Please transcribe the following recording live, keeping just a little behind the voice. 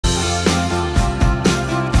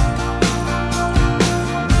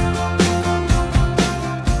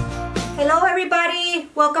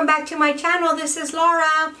welcome back to my channel. This is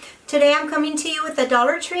Laura. Today I'm coming to you with a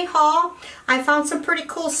Dollar Tree haul. I found some pretty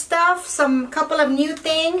cool stuff, some couple of new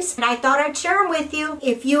things, and I thought I'd share them with you.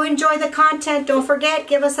 If you enjoy the content, don't forget,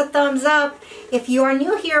 give us a thumbs up. If you are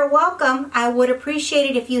new here, welcome. I would appreciate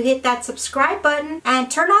it if you hit that subscribe button and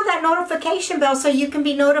turn on that notification bell so you can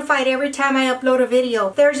be notified every time I upload a video.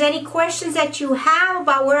 If there's any questions that you have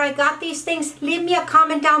about where I got these things, leave me a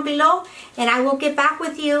comment down below and I will get back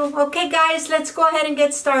with you. Okay guys, let's go ahead and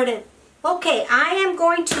get started. Okay, I am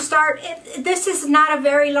going to start. This is not a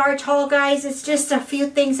very large haul, guys. It's just a few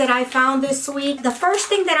things that I found this week. The first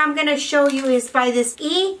thing that I'm going to show you is by this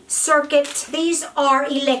E-Circuit. These are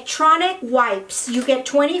electronic wipes. You get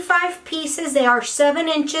 25 pieces. They are 7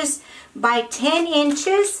 inches by 10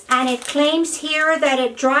 inches. And it claims here that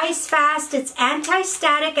it dries fast. It's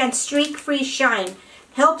anti-static and streak-free shine.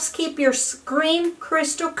 Helps keep your screen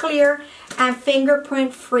crystal clear and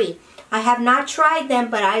fingerprint free. I have not tried them,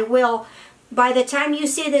 but I will. By the time you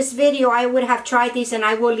see this video, I would have tried these, and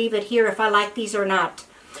I will leave it here if I like these or not.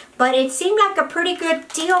 But it seemed like a pretty good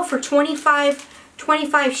deal for 25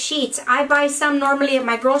 sheets. I buy some normally at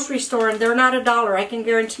my grocery store, and they're not $1. I can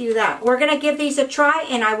guarantee you that. We're going to give these a try,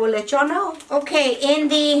 and I will let y'all know. Okay, in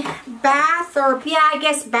the bath, or yeah, I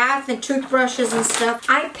guess bath and toothbrushes and stuff,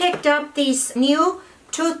 I picked up these new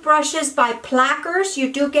toothbrushes by Plackers.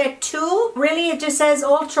 You do get 2. Really, it just says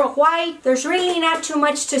ultra white. There's really not too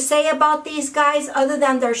much to say about these guys other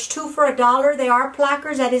than there's 2 for $1. They are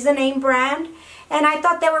Plackers. That is a name brand. And I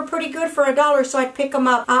thought they were pretty good for $1, so I'd pick them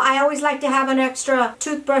up. I always like to have an extra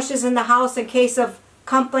toothbrushes in the house in case of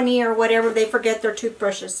company or whatever, they forget their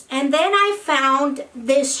toothbrushes. And then I found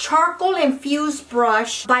this charcoal infused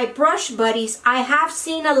brush by Brush Buddies. I have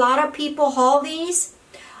seen a lot of people haul these.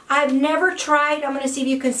 I've never tried. I'm going to see if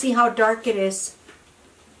you can see how dark it is.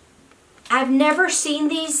 I've never seen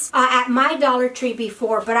these at my Dollar Tree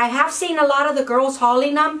before, but I have seen a lot of the girls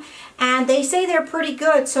hauling them, and they say they're pretty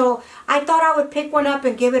good. So I thought I would pick one up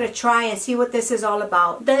and give it a try and see what this is all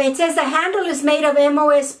about. It says the handle is made of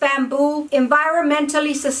MOS bamboo,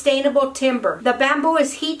 environmentally sustainable timber. The bamboo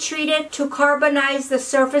is heat treated to carbonize the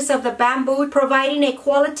surface of the bamboo, providing a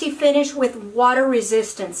quality finish with water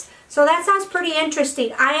resistance. So that sounds pretty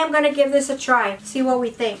interesting. I am going to give this a try. See what we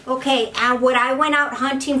think. Okay, and what I went out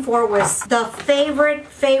hunting for was the favorite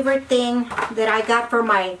thing that I got for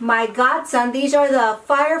my godson. These are the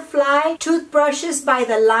Firefly toothbrushes by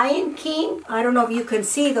the Lion King. I don't know if you can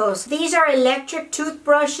see those. These are electric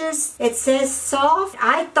toothbrushes. It says soft.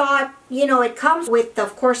 I thought, you know, it comes with,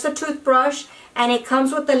 of course, the toothbrush. And it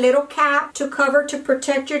comes with a little cap to cover to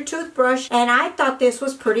protect your toothbrush. And I thought this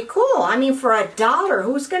was pretty cool. I mean, for $1,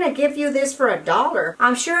 who's going to give you this for $1?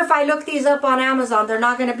 I'm sure if I look these up on Amazon, they're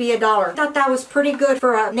not going to be $1. I thought that was pretty good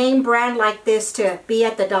for a name brand like this to be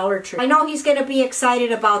at the Dollar Tree. I know he's going to be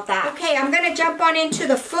excited about that. Okay, I'm going to jump on into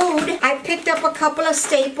the food. I picked up a couple of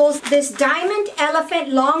staples. This Diamond Elephant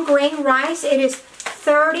long grain rice. It is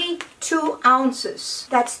 32 ounces.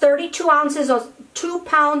 That's 32 ounces of 2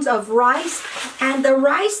 pounds of rice, and the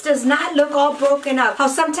rice does not look all broken up. How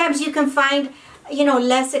sometimes you can find, you know,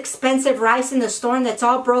 less expensive rice in the store and that's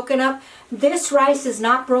all broken up. This rice is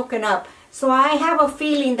not broken up. So I have a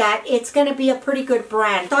feeling that it's going to be a pretty good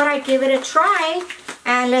brand. Thought I'd give it a try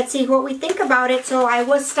and let's see what we think about it. So I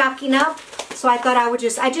was stocking up, so I thought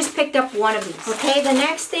I just picked up one of these. Okay, the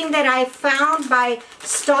next thing that I found by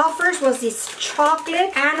Stouffer's was these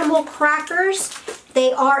chocolate animal crackers.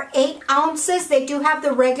 They are 8 ounces. They do have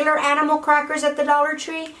the regular animal crackers at the Dollar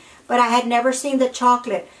Tree, but I had never seen the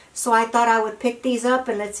chocolate. So I thought I would pick these up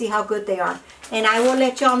and let's see how good they are. And I will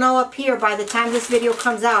let y'all know up here by the time this video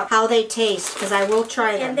comes out how they taste, because I will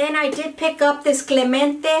try them. And then I did pick up this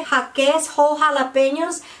Clemente Jaques whole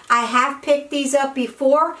jalapenos. I have picked these up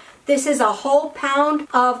before. This is a whole pound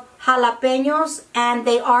of jalapenos and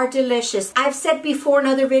they are delicious. I've said before in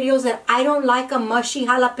other videos that I don't like a mushy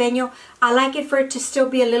jalapeno. I like it for it to still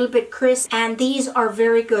be a little bit crisp, and these are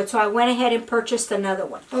very good. So I went ahead and purchased another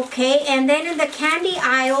one. Okay, and then in the candy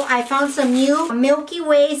aisle, I found some new Milky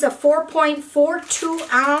Ways, a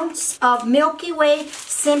 4.42 ounce of Milky Way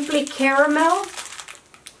Simply Caramel.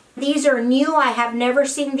 These are new. I have never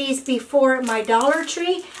seen these before at my Dollar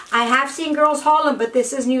Tree. I have seen girls haul them, but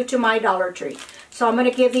this is new to my Dollar Tree. So I'm going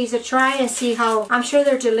to give these a try and see how. I'm sure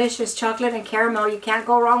they're delicious. Chocolate and caramel. You can't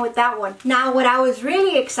go wrong with that one. Now, what I was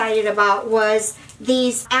really excited about was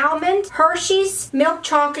these almond Hershey's milk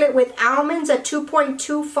chocolate with almonds, a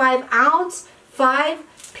 2.25 ounce,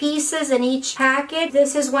 5 pieces in each packet.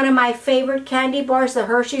 This is one of my favorite candy bars, the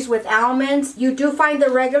Hershey's with almonds. You do find the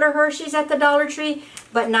regular Hershey's at the Dollar Tree,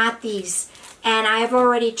 but not these. And I've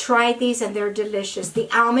already tried these and they're delicious. The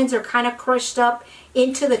almonds are kind of crushed up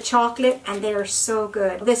into the chocolate, and they are so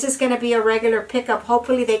good. This is going to be a regular pickup.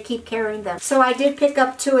 Hopefully they keep carrying them. So I did pick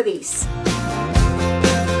up 2 of these.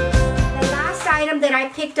 The last item that I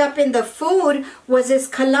picked up in the food was this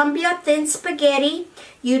Columbia thin spaghetti.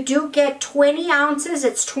 You do get 20 ounces.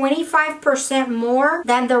 It's 25% more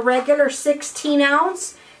than the regular 16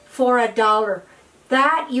 ounce for $1.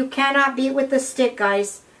 That you cannot beat with the stick,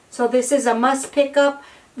 guys. So this is a must pick up.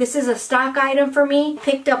 This is a stock item for me.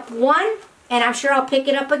 Picked up 1, and I'm sure I'll pick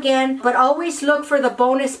it up again. But always look for the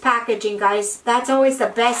bonus packaging, guys. That's always the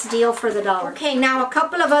best deal for the $1. Okay, now a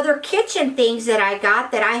couple of other kitchen things that I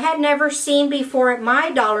got that I had never seen before at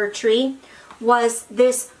my Dollar Tree was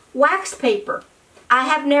this wax paper. I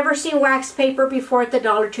have never seen wax paper before at the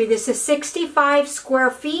Dollar Tree. This is 65 square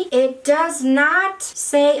feet. It does not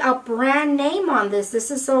say a brand name on this. This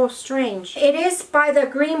is so strange. It is by the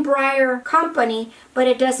Greenbrier Company, but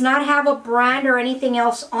it does not have a brand or anything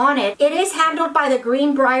else on it. It is handled by the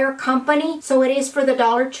Greenbrier Company, so it is for the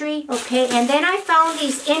Dollar Tree. Okay, and then I found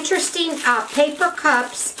these interesting paper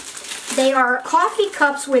cups. They are coffee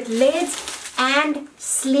cups with lids and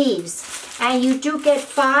sleeves. And you do get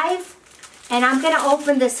 5. And I'm going to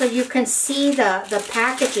open this so you can see the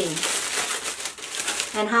packaging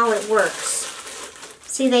and how it works.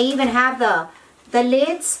 See, they even have the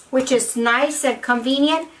lids, which is nice and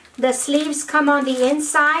convenient. The sleeves come on the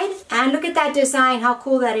inside. And look at that design, how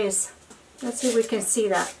cool that is. Let's see if we can see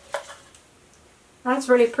that. That's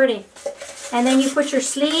really pretty. And then you put your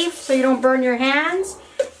sleeve so you don't burn your hands.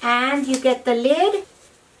 And you get the lid.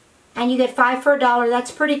 And you get 5 for $1.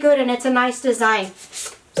 That's pretty good, and it's a nice design.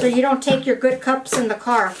 So you don't take your good cups in the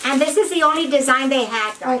car. And this is the only design they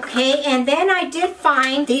had. Okay, and then I did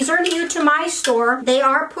find, these are new to my store. They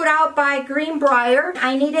are put out by Greenbrier.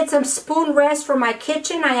 I needed some spoon rests for my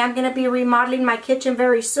kitchen. I am going to be remodeling my kitchen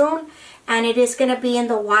very soon. And it is going to be in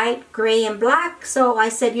the white, gray, and black. So I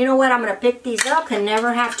said, you know what, I'm going to pick these up. Can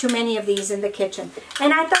never have too many of these in the kitchen.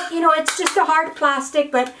 And I thought, you know, it's just a hard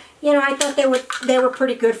plastic, but you know, I thought they were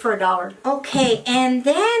pretty good for $1. Okay, and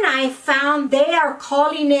then I found they are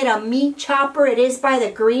calling it a meat chopper. It is by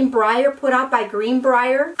the Greenbrier, put out by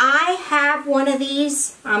Greenbrier. I have one of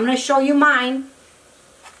these. I'm going to show you mine.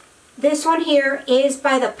 This one here is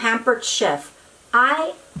by the Pampered Chef.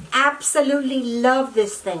 I absolutely love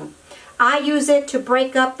this thing. I use it to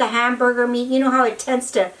break up the hamburger meat. You know how it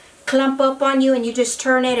tends to clump up on you and you just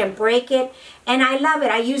turn it and break it. And I love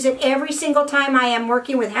it. I use it every single time I am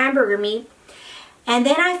working with hamburger meat. And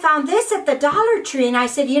then I found this at the Dollar Tree and I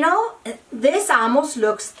said, you know, this almost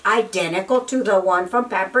looks identical to the one from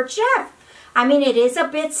Pampered Chef. I mean, it is a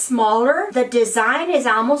bit smaller. The design is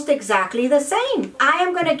almost exactly the same. I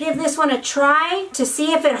am going to give this one a try to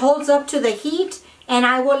see if it holds up to the heat. And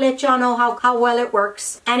I will let y'all know how well it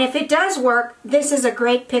works. And if it does work, this is a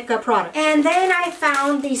great pickup product. And then I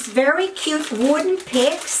found these very cute wooden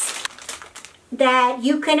picks that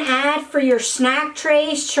you can add for your snack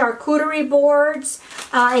trays, charcuterie boards.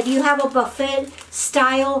 If you have a buffet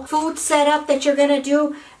style food setup that you're going to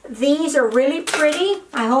do, these are really pretty.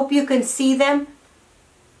 I hope you can see them.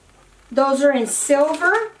 Those are in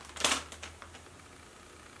silver.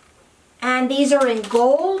 And these are in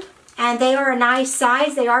gold. And they are a nice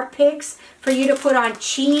size. They are picks for you to put on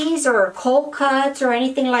cheese or cold cuts or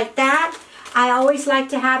anything like that. I always like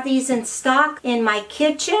to have these in stock in my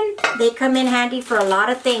kitchen. They come in handy for a lot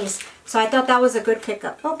of things. So I thought that was a good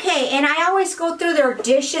pickup. Okay, and I always go through their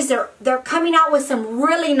dishes. They're coming out with some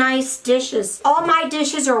really nice dishes. All my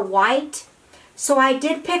dishes are white. So I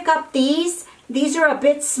did pick up these. These are a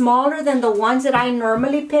bit smaller than the ones that I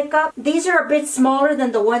normally pick up. These are a bit smaller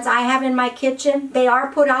than the ones I have in my kitchen. They are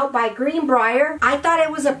put out by Greenbrier. I thought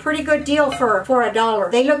it was a pretty good deal for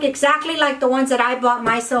 $1. They look exactly like the ones that I bought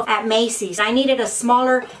myself at Macy's. I needed a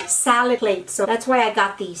smaller salad plate, so that's why I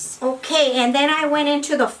got these. Okay, and then I went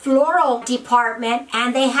into the floral department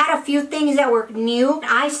and they had a few things that were new.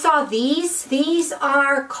 I saw these. These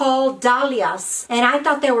are called dahlias and I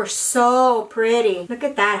thought they were so pretty. Look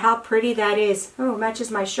at that, how pretty that is. Oh,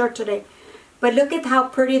 matches my shirt today. But look at how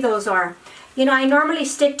pretty those are. You know, I normally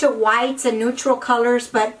stick to whites and neutral colors,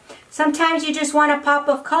 but sometimes you just want a pop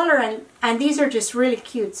of color, and these are just really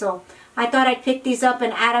cute. So I thought I'd pick these up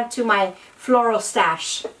and add them to my floral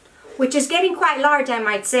stash, which is getting quite large, I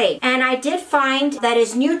might say. And I did find that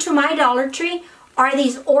is new to my Dollar Tree are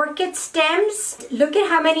these orchid stems. Look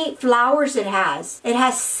at how many flowers it has. It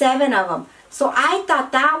has 7 of them. So I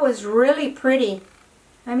thought that was really pretty.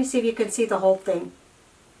 Let me see if you can see the whole thing.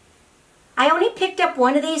 I only picked up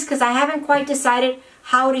one of these because I haven't quite decided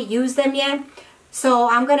how to use them yet. So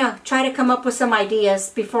I'm going to try to come up with some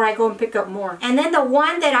ideas before I go and pick up more. And then the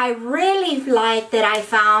one that I really like that I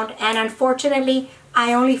found, and unfortunately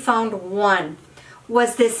I only found one,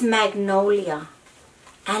 was this magnolia.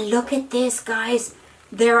 And look at this, guys.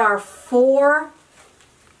 There are 4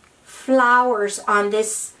 flowers on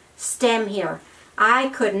this stem here. I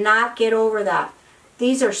could not get over that.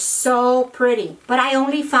 These are so pretty, but I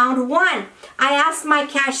only found one. I asked my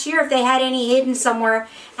cashier if they had any hidden somewhere,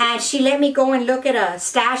 and she let me go and look at a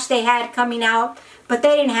stash they had coming out, but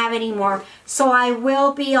they didn't have any more. So I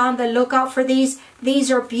will be on the lookout for these. These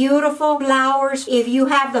are beautiful flowers. If you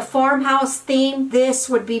have the farmhouse theme, this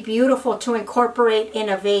would be beautiful to incorporate in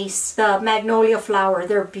a vase. The magnolia flower,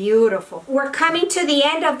 they're beautiful. We're coming to the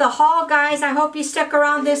end of the haul, guys. I hope you stuck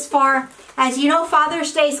around this far. As you know,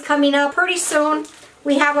 Father's Day is coming up pretty soon.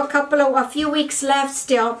 We have a few weeks left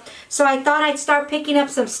still. So I thought I'd start picking up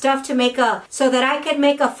some stuff to so that I could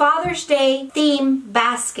make a Father's Day theme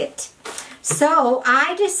basket. So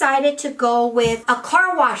I decided to go with a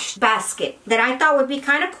car wash basket that I thought would be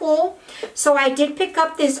kind of cool. So I did pick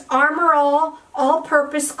up this Armor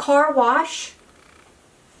all-purpose car wash.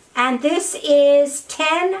 And this is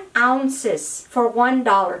 10 ounces for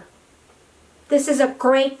 $1. This is a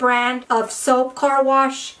great brand of soap car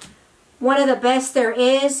wash. One of the best there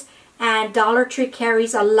is, and Dollar Tree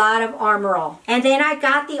carries a lot of Armor All. And then I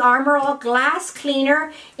got the Armor All glass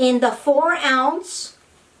cleaner in the 4 ounce.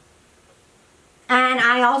 And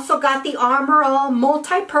I also got the Armor All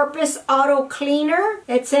multi-purpose auto cleaner.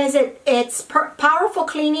 It says it's powerful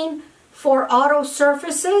cleaning for auto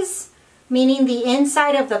surfaces, meaning the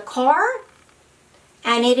inside of the car.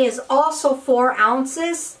 And it is also 4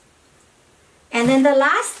 ounces. And then the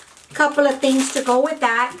last couple of things to go with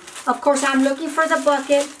that, of course I'm looking for the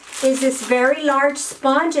bucket, is this very large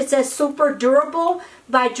sponge. It says super durable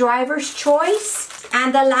by Driver's Choice.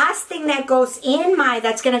 And the last thing that goes in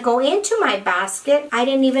that's going to go into my basket, I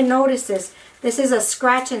didn't even notice this. This is a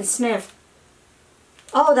scratch and sniff.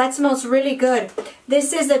 Oh, that smells really good.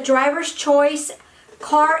 This is the Driver's Choice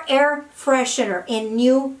car air freshener in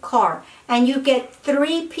new car. And you get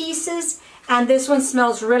 3 pieces, and this one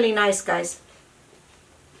smells really nice, guys.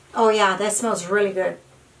 Oh yeah, that smells really good.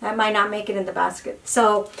 That might not make it in the basket.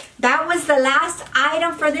 So that was the last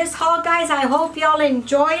item for this haul, guys. I hope y'all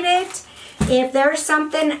enjoyed it. If there's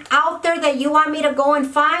something out there that you want me to go and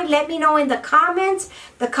find, let me know in the comments.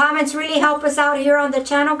 The comments really help us out here on the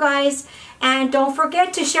channel, guys. And don't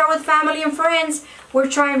forget to share with family and friends. We're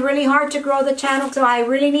trying really hard to grow the channel, so I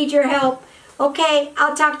really need your help. Okay,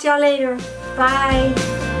 I'll talk to y'all later. Bye.